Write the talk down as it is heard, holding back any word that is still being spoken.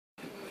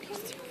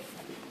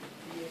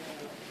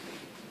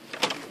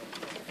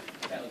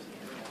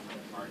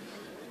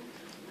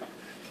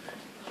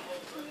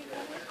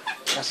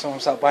someone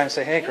stop by and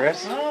say, hey,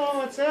 Chris. Oh,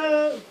 what's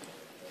up?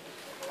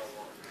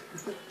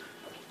 How's it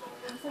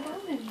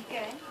going?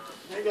 Good.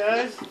 Hey,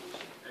 guys.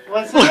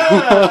 What's up?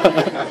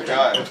 How's it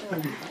going?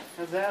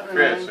 How's that,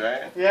 Chris,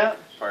 man? right? Yeah.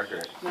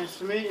 Parker. Nice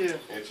to meet you.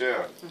 You too.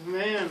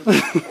 Man.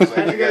 Looks like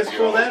How'd you guys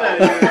pull that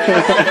out of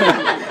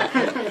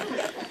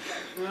here?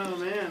 Oh,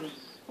 man.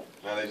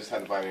 No, they just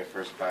had to buy me a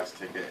first class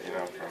ticket, you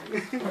know, from...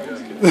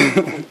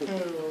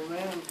 Oh,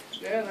 man.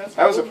 Yeah, that's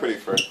That was a cool. pretty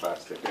first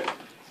class ticket.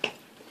 That's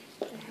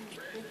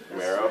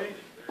Mero. sweet.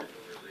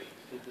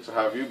 So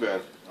how have you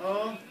been?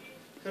 Oh,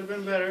 could have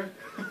been better.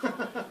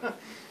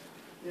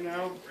 You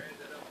know.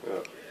 Yeah.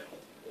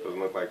 Doesn't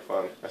look like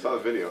fun. I saw the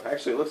video.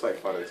 Actually, it looks like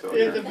fun until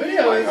Yeah, you're the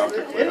video flying is, off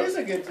the it cliff. is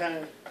a good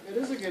time. It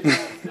is a good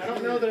time. I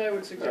don't know that I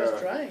would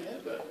suggest trying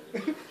it, but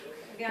We're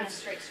going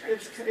straight.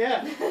 it's,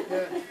 yeah.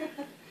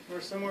 Or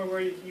somewhere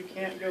where you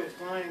can't go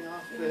flying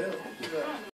off the hill. But